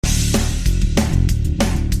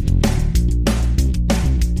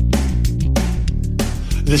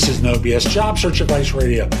This is No BS Job Search Advice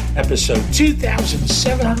Radio, episode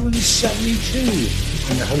 2772.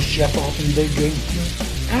 I'm your host, Jeff Altman, Big Game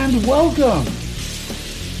Hunter, and welcome.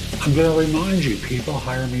 I'm going to remind you, people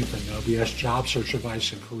hire me for No BS Job Search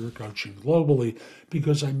Advice and career coaching globally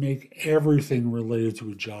because I make everything related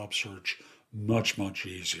to a job search much, much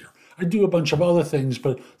easier. I do a bunch of other things,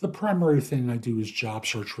 but the primary thing I do is job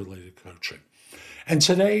search related coaching. And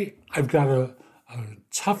today I've got a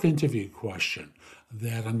tough interview question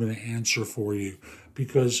that I'm going to answer for you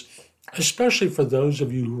because, especially for those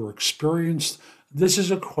of you who are experienced, this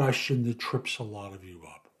is a question that trips a lot of you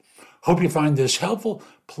up. Hope you find this helpful.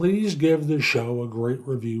 Please give the show a great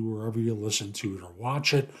review wherever you listen to it or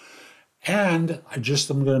watch it. And I'm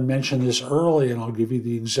going to mention this early, and I'll give you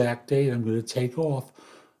the exact date I'm going to take off.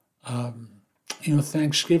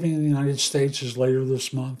 Thanksgiving in the United States is later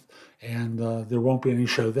this month, and there won't be any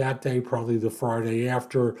show that day, probably the Friday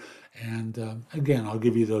after. And again, I'll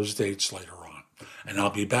give you those dates later on. And I'll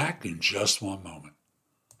be back in just one moment.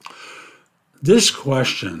 This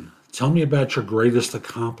question, tell me about your greatest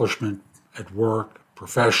accomplishment at work,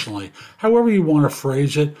 professionally, however you want to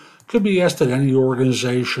phrase it, could be asked at any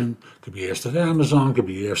organization, could be asked at Amazon, could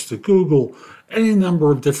be asked at Google. Any number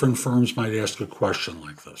of different firms might ask a question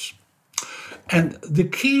like this. And the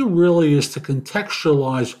key really is to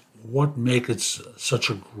contextualize what makes it such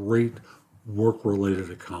a great work-related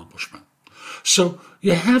accomplishment. So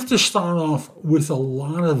you have to start off with a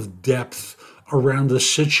lot of depth around the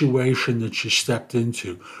situation that you stepped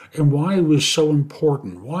into and why it was so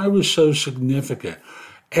important, why it was so significant,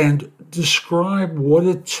 and describe what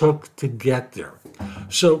it took to get there.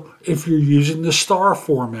 So if you're using the STAR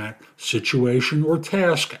format, situation or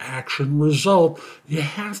task, action, result, you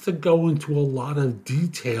have to go into a lot of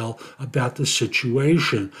detail about the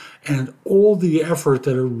situation and all the effort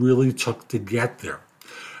that it really took to get there.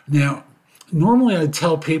 Now, normally I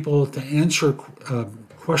tell people to answer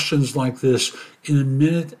questions like this in a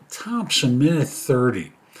minute, tops a minute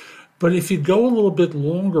 30. But if you go a little bit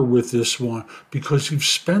longer with this one, because you've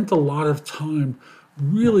spent a lot of time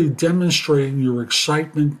really demonstrating your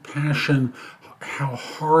excitement, passion, how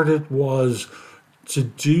hard it was to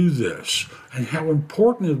do this, and how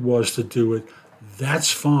important it was to do it, that's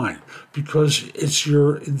fine. Because it's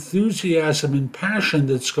your enthusiasm and passion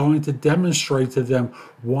that's going to demonstrate to them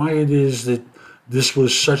why it is that this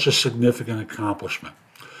was such a significant accomplishment.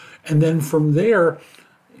 And then from there,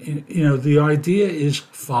 the idea is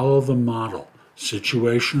follow the model,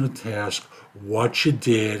 situation or task, what you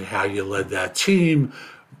did, how you led that team,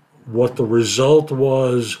 what the result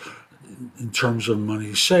was in terms of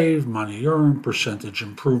money saved, money earned, percentage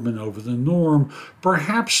improvement over the norm.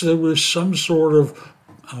 Perhaps there was some sort of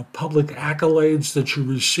public accolades that you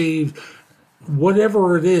received.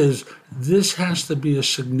 Whatever it is, this has to be a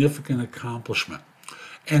significant accomplishment.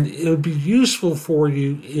 And it would be useful for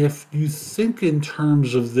you if you think in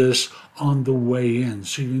terms of this on the way in,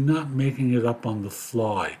 so you're not making it up on the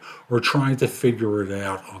fly or trying to figure it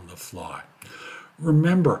out on the fly.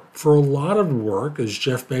 Remember, for a lot of work, as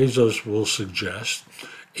Jeff Bezos will suggest,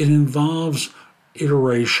 it involves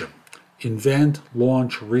iteration. Invent,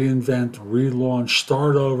 launch, reinvent, relaunch,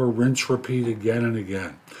 start over, rinse, repeat again and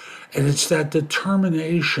again. And it's that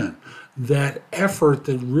determination, that effort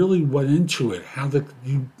that really went into it, how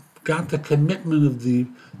you got the commitment of the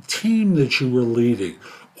team that you were leading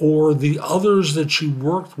or the others that you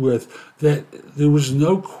worked with, that there was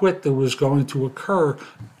no quit that was going to occur,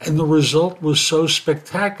 and the result was so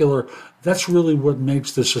spectacular. That's really what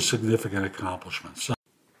makes this a significant accomplishment.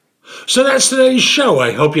 So that's today's show.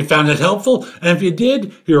 I hope you found it helpful, and if you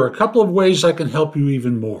did, here are a couple of ways I can help you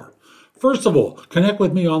even more. First of all, connect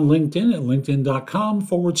with me on LinkedIn at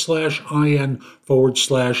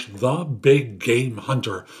linkedin.com/IN/The Big Game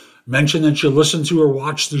Hunter. Mention that you listen to or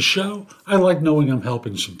watch the show. I like knowing I'm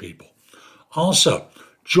helping some people. Also,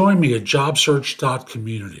 join me at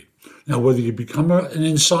jobsearch.community. Now, whether you become an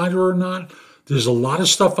insider or not, there's a lot of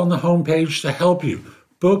stuff on the homepage to help you.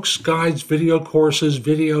 Books, guides, video courses,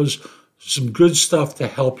 videos, some good stuff to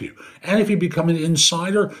help you. And if you become an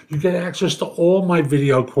insider, you get access to all my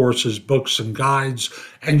video courses, books, and guides,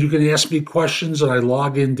 and you can ask me questions, and I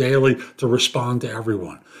log in daily to respond to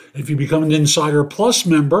everyone. If you become an Insider Plus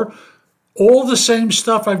member, all the same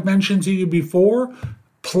stuff I've mentioned to you before,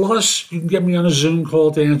 plus you can get me on a Zoom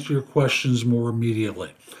call to answer your questions more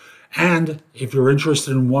immediately. And if you're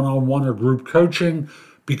interested in one-on-one or group coaching,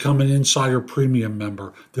 become an Insider Premium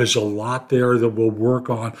member. There's a lot there that we'll work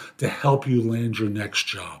on to help you land your next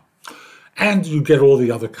job. And you get all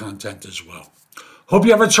the other content as well. Hope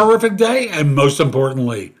you have a terrific day, and most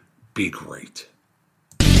importantly, be great.